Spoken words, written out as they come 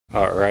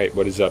Alright,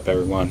 what is up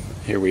everyone?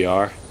 Here we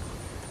are.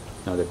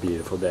 Another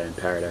beautiful day in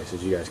paradise,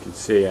 as you guys can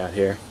see out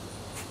here.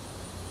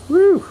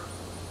 Woo!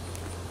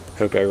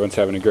 Hope everyone's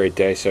having a great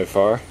day so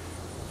far.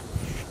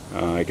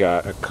 I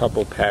got a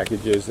couple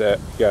packages that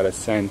I gotta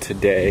send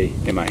today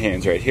in my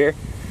hands right here.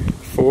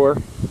 4.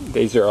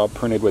 These are all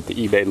printed with the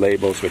eBay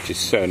labels, which is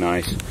so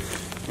nice.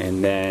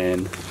 And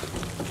then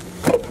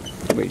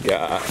we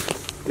got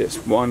this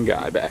one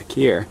guy back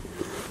here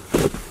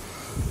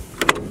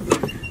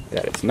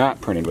that it's not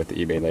printed with the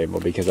eBay label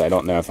because I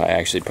don't know if I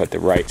actually put the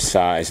right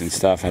size and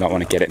stuff. I don't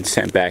want to get it and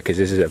sent back because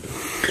this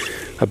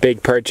is a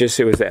big purchase.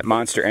 It was that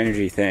Monster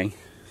Energy thing,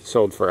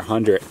 sold for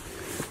 $100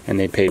 and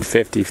they paid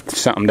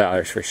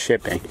 $50-something for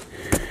shipping.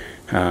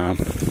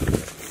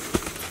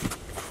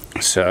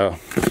 So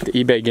the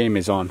eBay game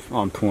is on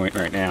point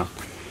right now.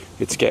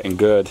 It's getting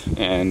good,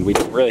 and we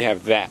don't really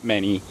have that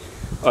many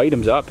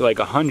items up, like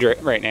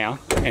 100 right now.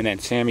 And then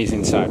Sammy's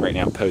inside right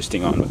now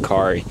posting on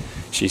Macari.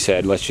 She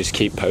said, let's just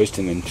keep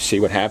posting and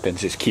see what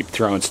happens. Just keep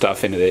throwing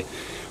stuff into the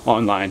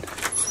online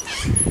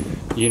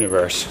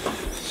universe.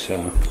 So,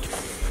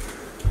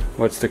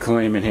 what's the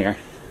claim in here?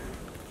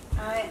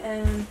 I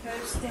am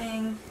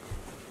posting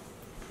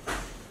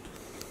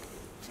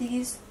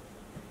these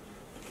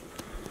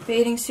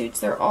bathing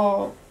suits. They're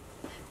all,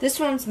 this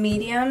one's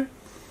medium.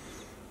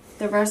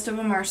 The rest of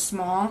them are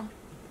small.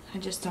 I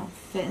just don't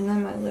fit in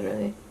them. I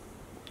literally.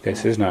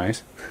 This is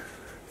nice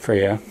for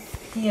you.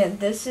 Yeah,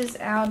 this is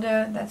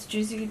Aldo, that's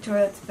Juicy Couture,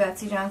 that's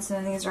Betsy Johnson,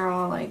 and these are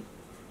all like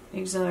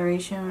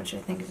Exhilaration, which I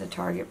think is a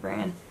Target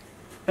brand.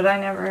 But I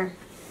never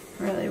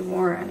really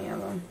wore any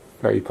of them.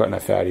 Are you putting a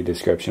fatty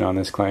description on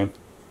this claim?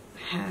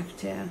 I have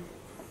to.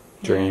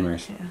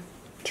 Dreamers. Yeah,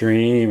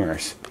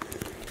 Dreamers.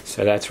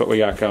 So that's what we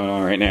got going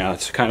on right now.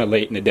 It's kind of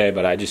late in the day,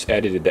 but I just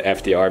edited the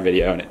FDR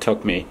video and it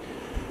took me,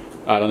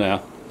 I don't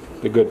know,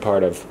 the good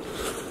part of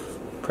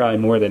probably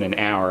more than an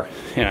hour,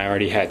 and I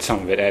already had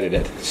some of it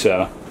edited.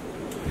 So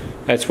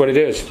that's what it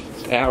is.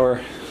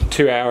 Hour,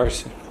 2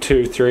 hours,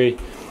 2, 3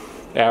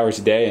 hours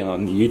a day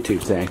on the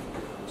YouTube thing.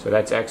 So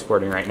that's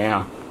exporting right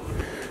now.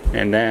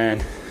 And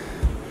then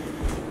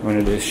I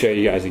wanted to show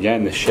you guys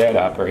again the shed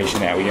operation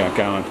that we got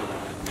going.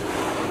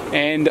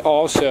 And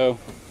also,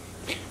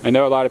 I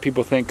know a lot of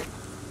people think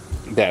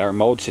that our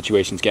mold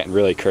situation's getting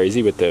really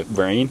crazy with the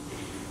rain,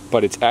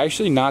 but it's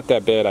actually not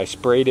that bad. I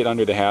sprayed it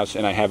under the house,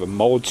 and I have a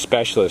mold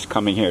specialist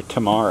coming here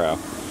tomorrow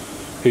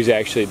who's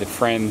actually the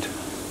friend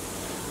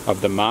of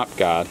the mop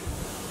god,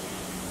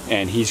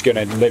 and he's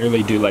gonna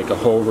literally do like a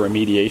whole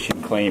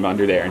remediation claim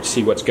under there and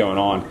see what's going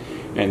on,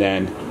 and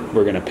then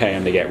we're gonna pay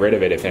him to get rid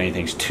of it if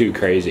anything's too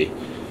crazy.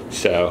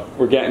 So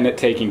we're getting it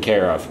taken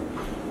care of.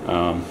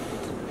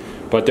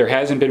 But there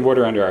hasn't been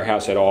water under our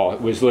house at all.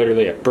 It was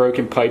literally a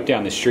broken pipe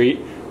down the street,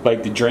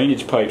 like the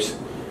drainage pipes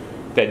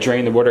that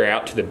drain the water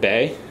out to the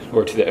bay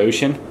or to the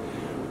ocean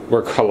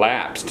were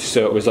collapsed,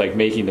 so it was like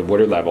making the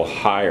water level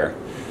higher.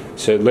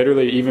 So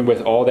literally, even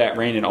with all that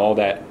rain and all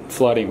that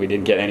flooding, we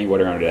didn't get any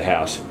water under the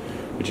house,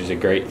 which is a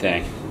great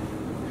thing.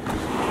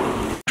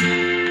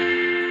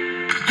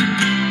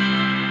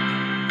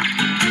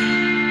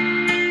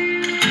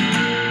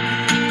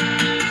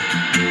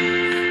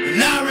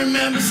 And I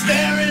remember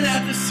staring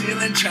at the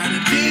ceiling, trying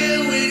to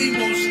deal with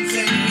emotions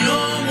and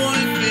your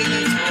wanted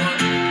feelings.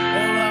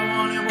 All I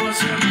wanted was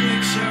your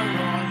picture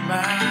on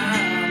my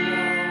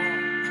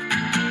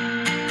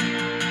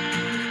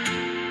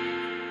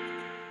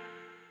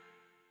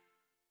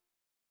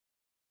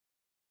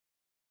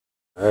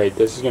Alright,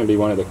 this is going to be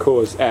one of the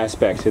coolest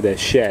aspects of this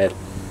shed.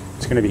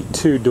 It's going to be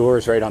 2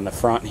 doors right on the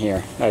front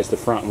here as the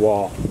front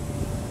wall.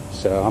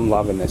 So I'm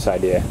loving this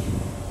idea.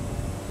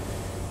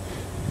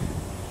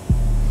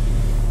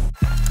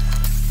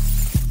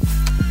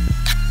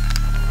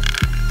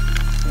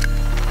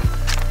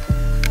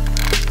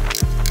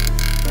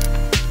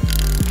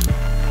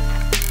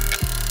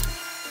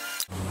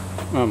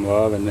 I'm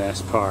loving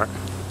this part.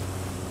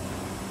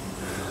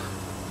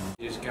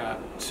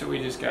 We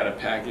just got a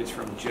package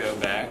from Joe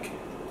back,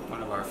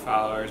 one of our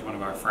followers, one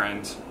of our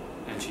friends,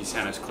 and she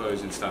sent us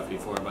clothes and stuff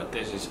before, but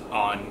this is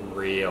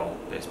unreal,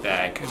 this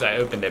bag, because I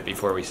opened it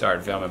before we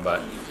started filming,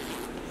 but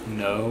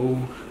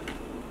no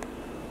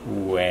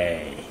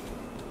way.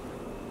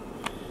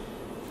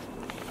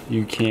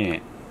 You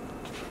can't.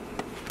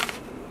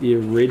 The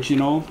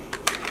original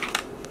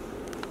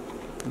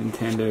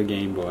Nintendo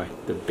Game Boy,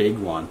 the big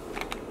one.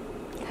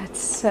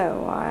 That's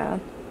so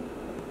wild.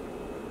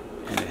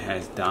 And it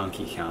has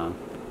Donkey Kong.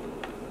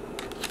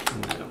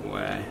 No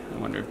way. I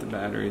wonder if the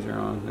batteries are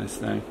on this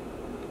thing.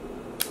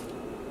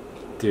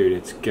 Dude,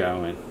 it's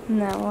going.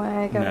 No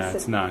way. No,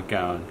 it's not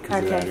going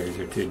because the batteries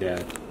are too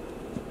dead.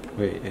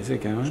 Wait, is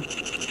it going?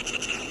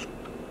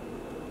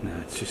 No,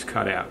 it's just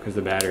cut out because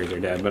the batteries are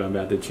dead, but I'm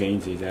about to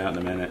change these out in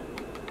a minute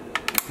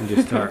and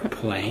just start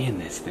playing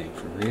this thing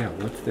for real.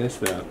 What's this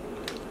though?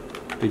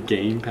 The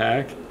game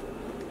pack?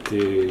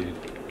 Dude.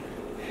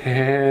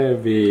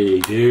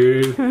 Heavy,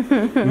 dude.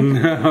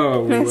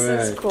 No way.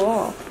 This is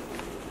cool.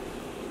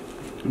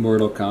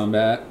 Mortal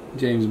Kombat,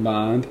 James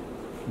Bond,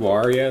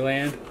 Wario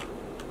Land.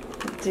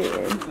 Dude.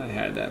 I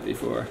had that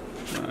before.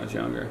 when I was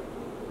younger.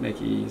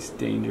 Mickey's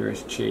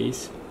Dangerous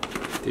Chase.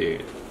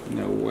 Dude,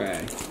 no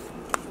way.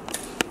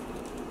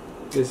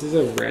 This is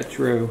a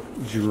retro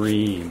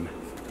dream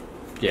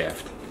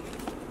gift.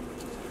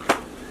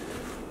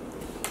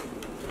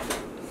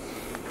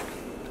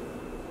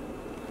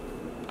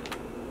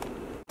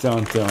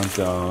 Dun dun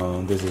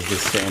dun. This is the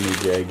Sammy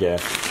J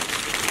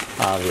gift,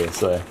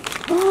 obviously.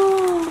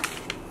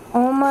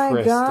 Oh my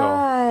Crystal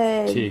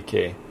god.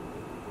 Kiki.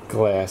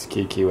 Glass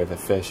Kiki with a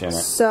fish in it.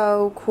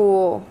 So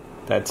cool.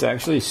 That's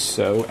actually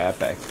so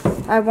epic.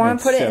 I want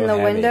to put it so in the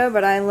heavy. window,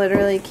 but I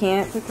literally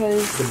can't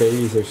because The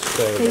babies are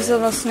so these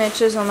bad. little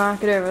snitches will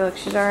knock it over. Look,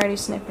 she's already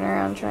sniffing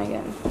around trying to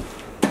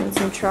get in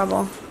some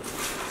trouble.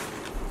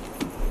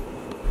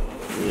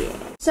 Yeah.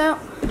 So,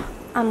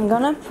 I'm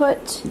gonna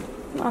put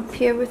him up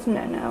here with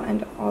Nono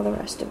and all the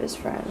rest of his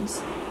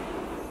friends.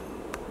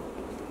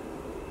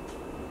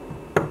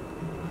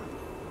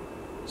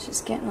 It's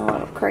just getting a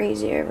little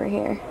crazy over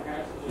here.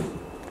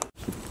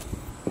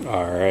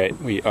 Alright,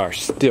 we are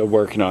still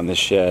working on this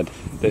shed.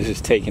 This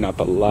is taking up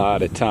a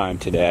lot of time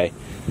today.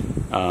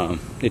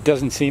 It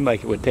doesn't seem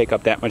like it would take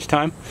up that much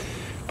time,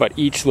 but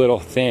each little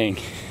thing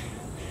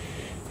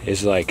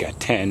is like a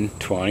 10,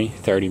 20,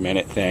 30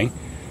 minute thing.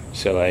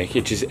 So like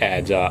it just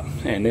adds up.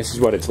 And this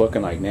is what it's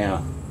looking like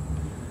now.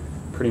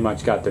 Pretty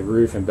much got the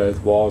roof and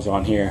both walls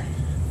on here.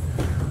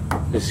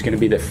 This is going to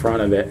be the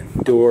front of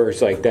it.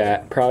 Doors like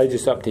that. Probably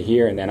just up to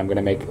here, and then I'm going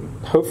to make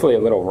hopefully a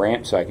little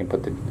ramp so I can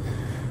put the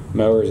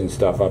mowers and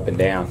stuff up and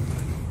down.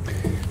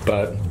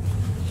 But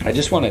I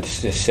just wanted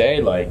to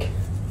say, like,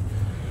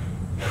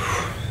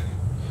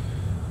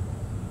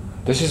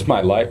 this is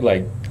my life.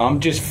 Like, I'm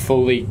just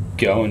fully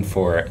going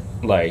for it.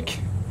 Like,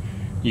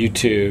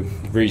 YouTube,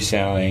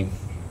 reselling,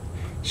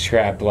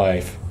 scrap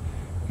life,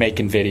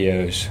 making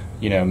videos,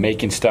 you know,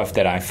 making stuff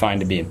that I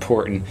find to be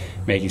important,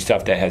 making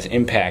stuff that has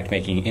impact,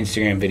 making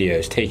Instagram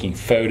videos, taking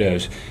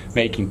photos,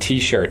 making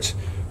t-shirts.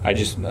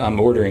 I'm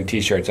ordering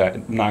t-shirts.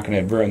 I'm not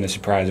going to ruin the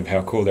surprise of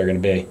how cool they're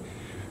going to be.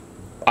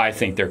 I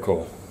think they're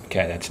cool.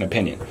 Okay, that's an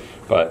opinion.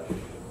 But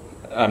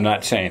I'm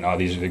not saying, oh,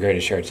 these are the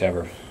greatest shirts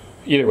ever.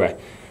 Either way,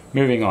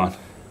 moving on.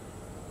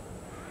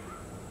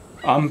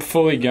 I'm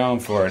fully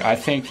going for it. I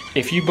think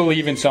if you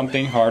believe in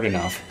something hard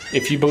enough,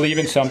 if you believe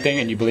in something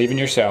and you believe in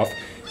yourself,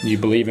 and you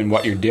believe in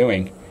what you're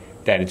doing,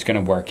 that it's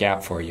going to work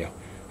out for you.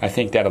 I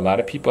think that a lot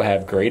of people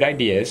have great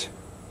ideas,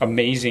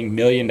 amazing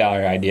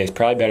million-dollar ideas,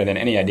 probably better than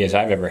any ideas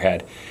I've ever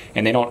had,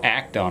 and they don't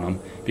act on them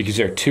because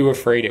they're too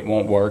afraid it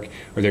won't work,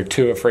 or they're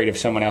too afraid of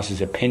someone else's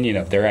opinion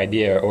of their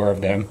idea or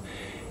of them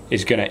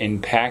is going to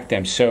impact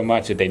them so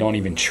much that they don't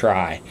even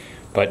try.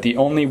 But the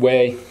only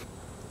way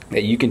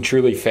that you can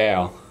truly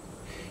fail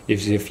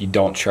is if you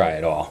don't try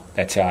at all.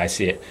 That's how I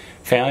see it.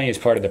 Failing is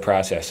part of the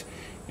process.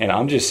 And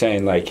I'm just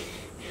saying, like,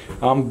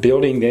 I'm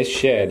building this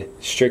shed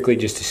strictly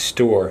just to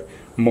store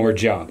more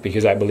junk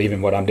because I believe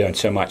in what I'm doing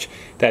so much.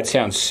 That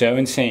sounds so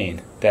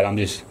insane that I'm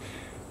just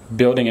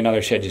building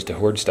another shed just to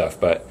hoard stuff,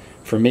 but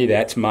for me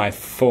that's my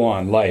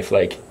full-on life.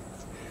 Like,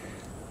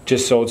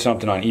 just sold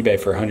something on eBay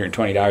for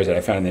 $120 that I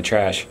found in the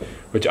trash,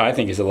 which I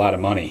think is a lot of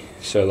money.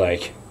 So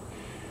like,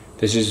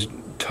 this is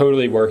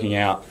totally working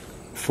out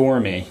for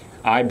me,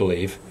 I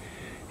believe,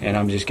 and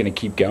I'm just gonna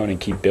keep going and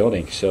keep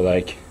building. So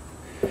like,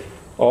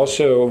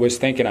 also was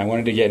thinking I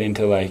wanted to get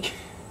into like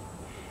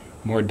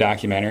more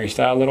documentary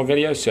style little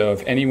videos. So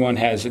if anyone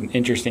has an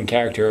interesting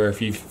character, or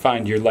if you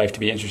find your life to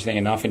be interesting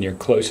enough and you're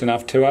close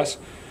enough to us,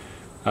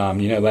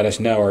 you know, let us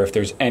know. Or if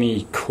there's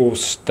any cool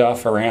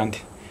stuff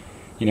around,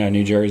 you know,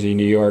 New Jersey,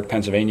 New York,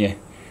 Pennsylvania,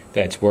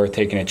 that's worth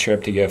taking a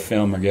trip to go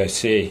film or go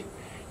see,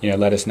 you know,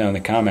 let us know in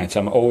the comments.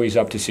 I'm always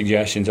up to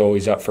suggestions,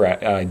 always up for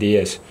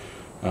ideas.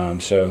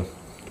 So,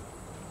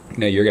 you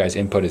know, your guys'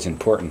 input is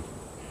important,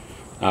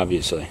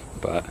 obviously,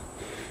 but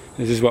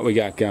this is what we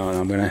got going.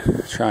 I'm going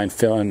to try and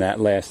fill in that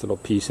last little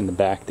piece in the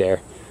back there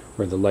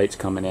where the light's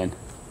coming in.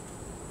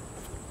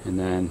 And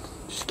then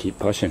just keep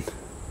pushing.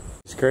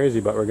 It's crazy,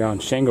 but we're going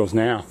shingles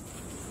now.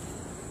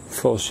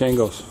 Full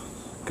shingles.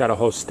 Got a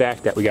whole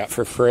stack that we got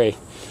for free.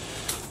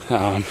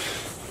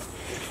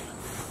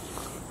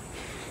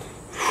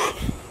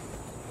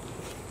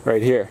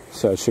 Right here.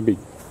 So it should be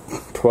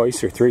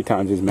twice or 3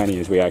 times as many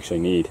as we actually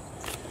need.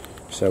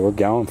 So we're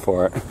going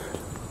for it.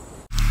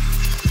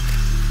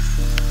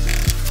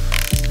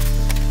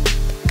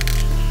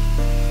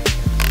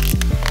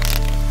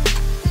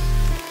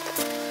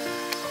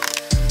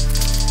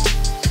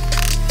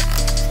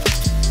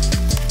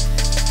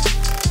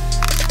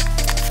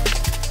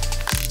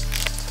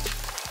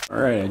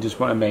 Alright, I just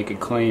want to make a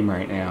claim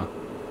right now.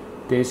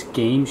 This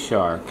Game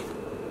Shark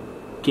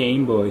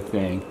Game Boy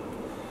thing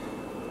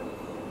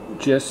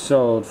just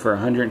sold for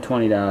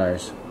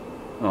 $120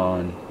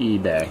 on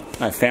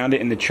eBay. I found it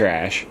in the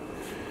trash,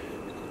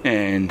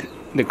 and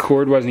the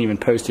cord wasn't even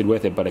posted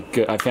with it, but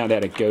I found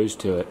out it goes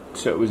to it,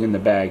 so it was in the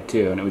bag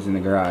too, and it was in the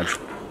garage.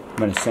 I'm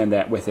going to send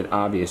that with it,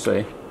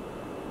 obviously,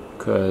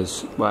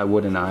 because why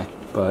wouldn't I?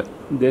 But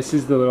this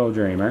is the little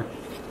dreamer.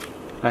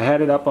 I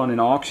had it up on an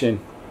auction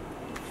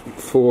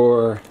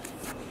for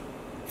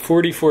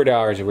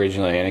 $44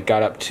 originally, and it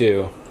got up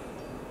to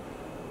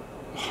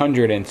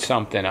 $100 and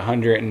something,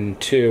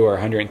 $102 or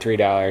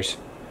 $103.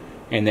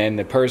 And then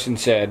the person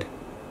said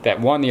that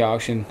won the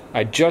auction,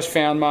 I just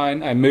found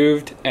mine, I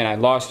moved and I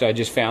lost it, I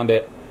just found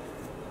it,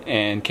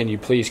 and can you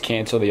please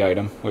cancel the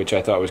item? Which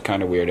I thought was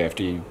kind of weird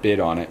after you bid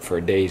on it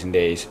for days and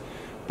days.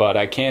 But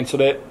I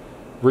canceled it,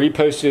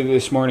 reposted it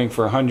this morning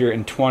for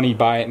 $120,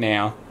 buy it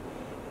now,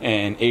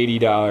 and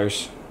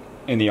 $80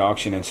 in the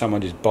auction, and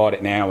someone just bought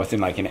it now within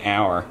like an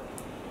hour.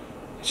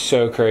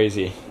 So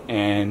crazy.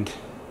 And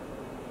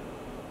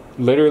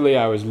literally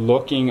I was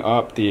looking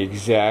up the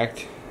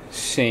exact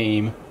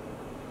same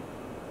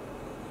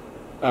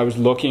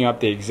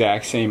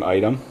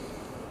item,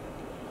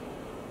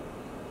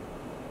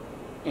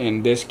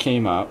 and this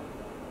came up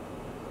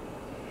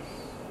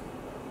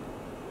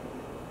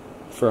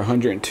for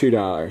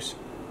 $102,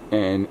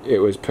 and it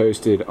was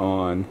posted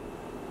on,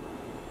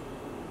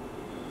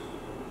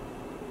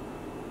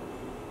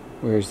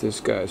 where's this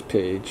guy's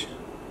page?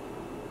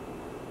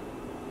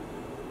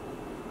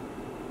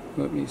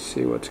 Let me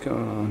see what's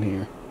going on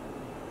here.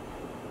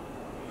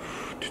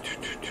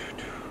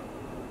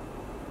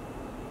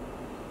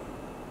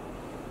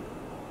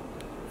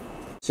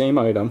 Same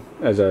item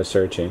as I was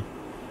searching,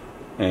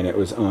 and it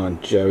was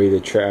on Joey the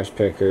Trash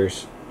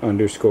Pickers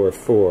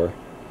 _4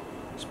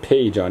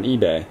 page on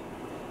eBay.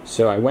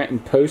 So I went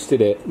and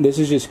posted it. This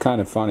is just kind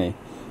of funny.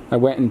 I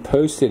went and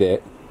posted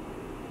it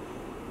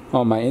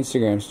on my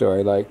Instagram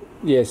story, like,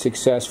 yeah,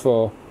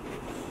 successful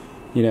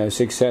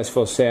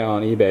sale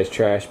on eBay's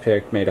trash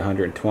pick, made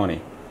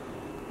 $120.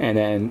 And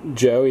then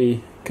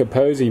Joey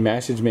Capozzi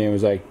messaged me and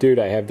was like, dude,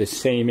 I have the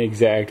same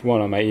exact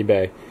one on my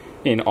eBay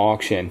in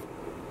auction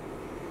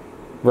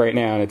right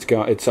now, and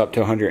it's up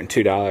to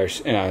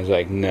 $102. And I was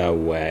like, no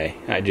way.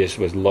 I just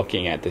was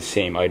looking at the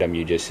same item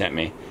you just sent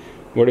me.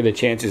 What are the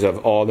chances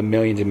of all the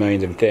millions and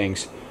millions of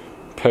things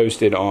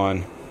posted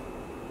on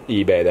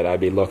eBay that I'd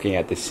be looking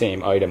at the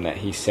same item that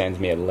he sends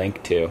me a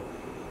link to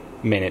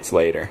minutes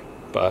later?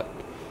 But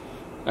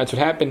that's what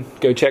happened.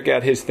 Go check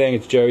out his thing.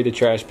 It's Joey the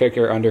Trash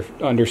Picker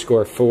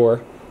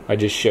 _4. I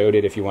just showed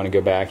it if you want to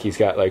go back. He's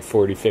got like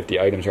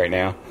 40-50 items right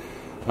now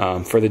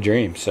for the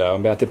dream. So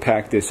I'm about to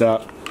pack this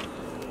up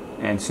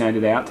and send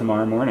it out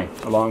tomorrow morning,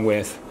 along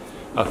with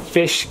a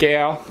fish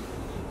scale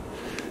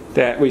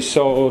that we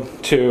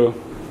sold to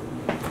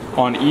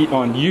on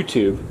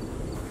YouTube.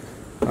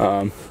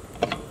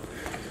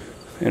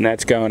 And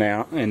that's going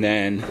out. And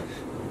then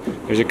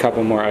there's a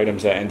couple more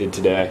items that ended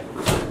today.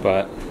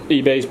 But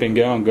eBay's been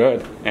going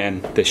good,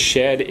 and the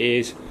shed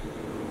is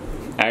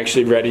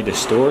actually ready to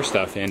store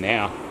stuff in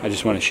now. I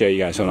just want to show you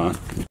guys. Hold on.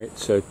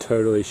 So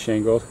totally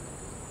shingled,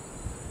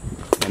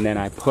 and then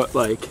I put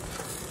like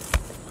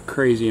a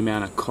crazy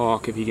amount of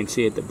caulk, if you can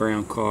see it, the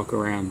brown caulk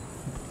around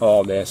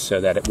all this so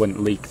that it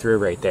wouldn't leak through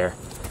right there,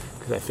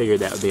 because I figured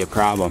that would be a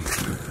problem.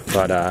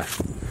 But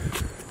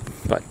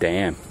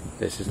damn,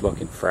 this is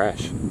looking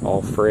fresh,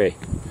 all free.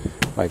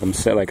 Like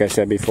I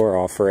said before,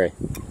 all free.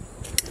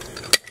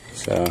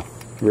 So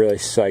really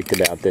psyched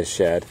about this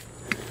shed.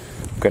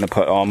 I'm gonna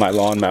put all my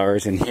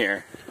lawnmowers in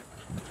here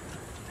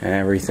and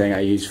everything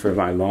I use for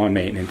my lawn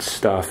maintenance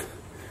stuff.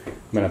 I'm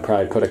gonna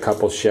probably put a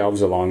couple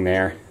shelves along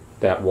there,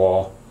 that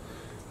wall.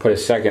 Put a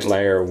second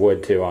layer of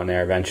wood too on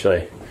there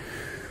eventually.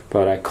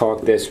 But I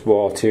caulked this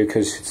wall too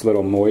because it's a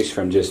little moist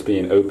from just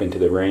being open to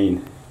the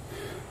rain.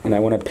 And I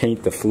want to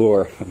paint the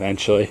floor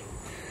eventually,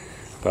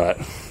 but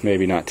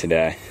maybe not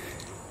today.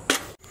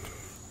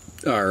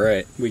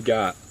 Alright, we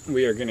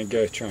are gonna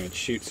go try and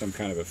shoot some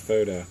kind of a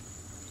photo.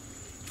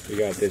 We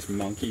got this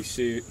monkey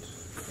suit.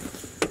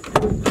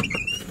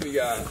 We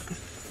got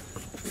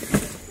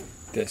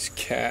this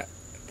cat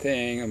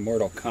thing, a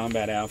Mortal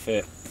Kombat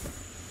outfit,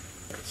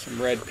 some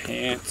red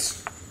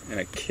pants, and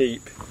a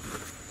cape.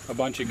 A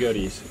bunch of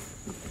goodies.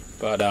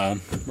 But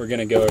we're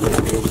gonna go over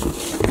to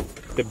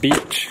the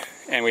beach,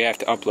 and we have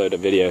to upload a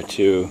video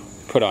to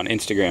put on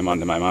Instagram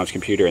onto my mom's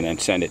computer and then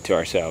send it to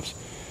ourselves.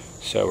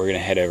 So we're gonna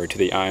head over to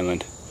the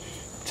island.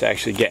 It's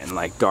actually getting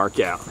like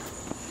dark out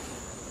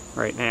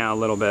right now a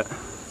little bit.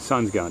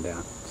 Sun's going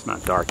down. It's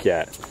not dark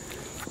yet,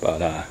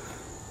 but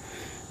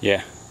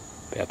yeah,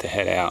 about to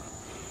head out.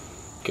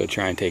 Go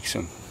try and take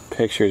some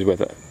pictures with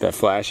the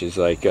flashes.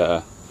 Like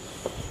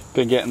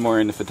been getting more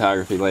into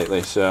photography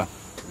lately, so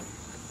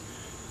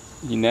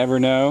you never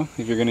know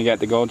if you're gonna get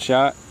the gold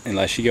shot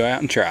unless you go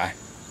out and try.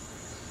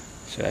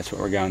 So that's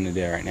what we're going to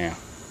do right now.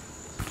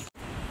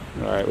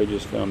 Alright, we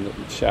just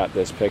shot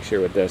this picture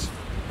with this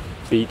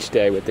beach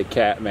day with the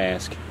cat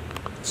mask.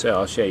 So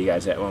I'll show you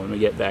guys that when we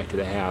get back to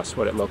the house,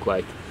 what it looked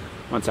like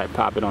once I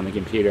pop it on the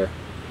computer.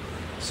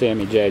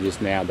 Sammy J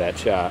just nailed that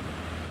shot.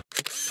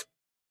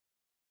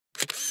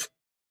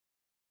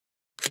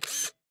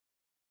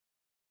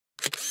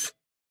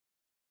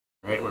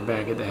 Alright, we're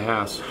back at the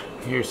house.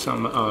 Here's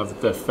some of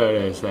the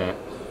photos that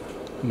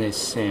Miss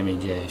Sammy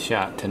J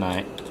shot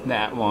tonight.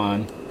 That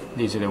one,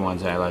 these are the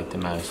ones I like the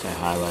most. I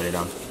highlighted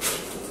them.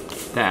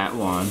 That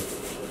one,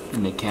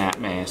 and the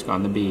cat mask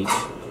on the beach.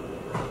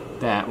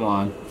 That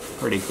one,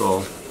 pretty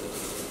cool.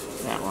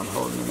 That one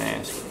holding the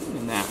mask,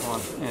 and that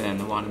one, and then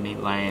the one of me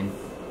laying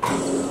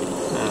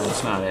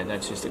That's not it,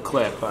 that's just a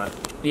clip, but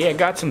yeah,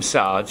 got some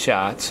solid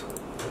shots.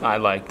 I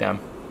like them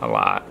a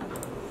lot.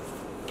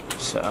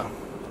 So,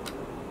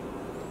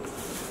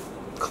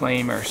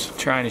 claimers,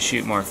 trying to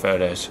shoot more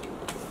photos.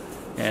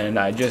 And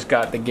I just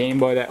got the Game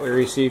Boy that we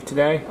received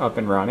today up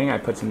and running. I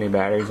put some new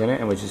batteries in it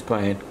and was just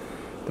playing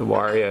the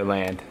Wario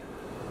Land.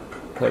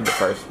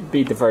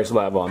 Beat the first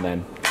level and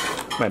then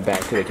went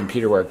back to the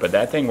computer work. But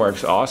that thing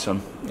works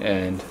awesome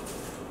and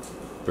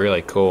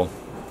really cool.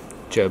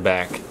 Joe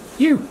Back,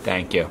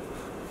 thank you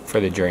for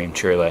the dream,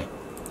 truly.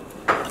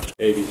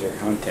 Babies are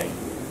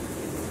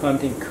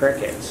hunting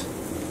crickets.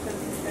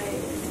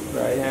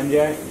 Right,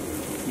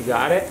 MJ? You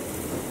got it?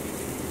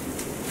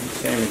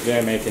 Same as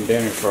Joe making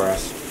dinner for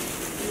us.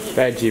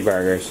 Veggie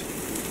burgers.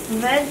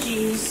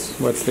 Veggies.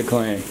 What's the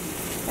claim?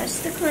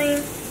 That's the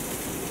claim.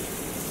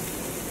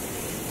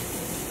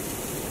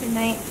 Good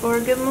night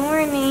or good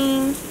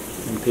morning.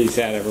 And peace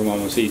out, everyone.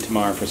 We'll see you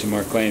tomorrow for some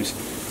more claims.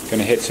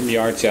 Gonna hit some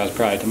yard sales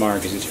probably tomorrow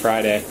because it's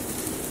Friday.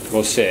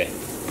 We'll see.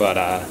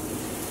 But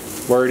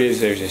word is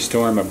there's a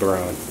storm of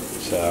brewing.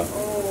 So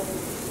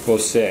we'll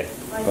see.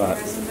 But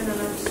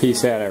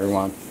peace out,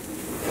 everyone.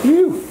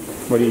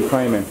 What are you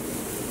claiming?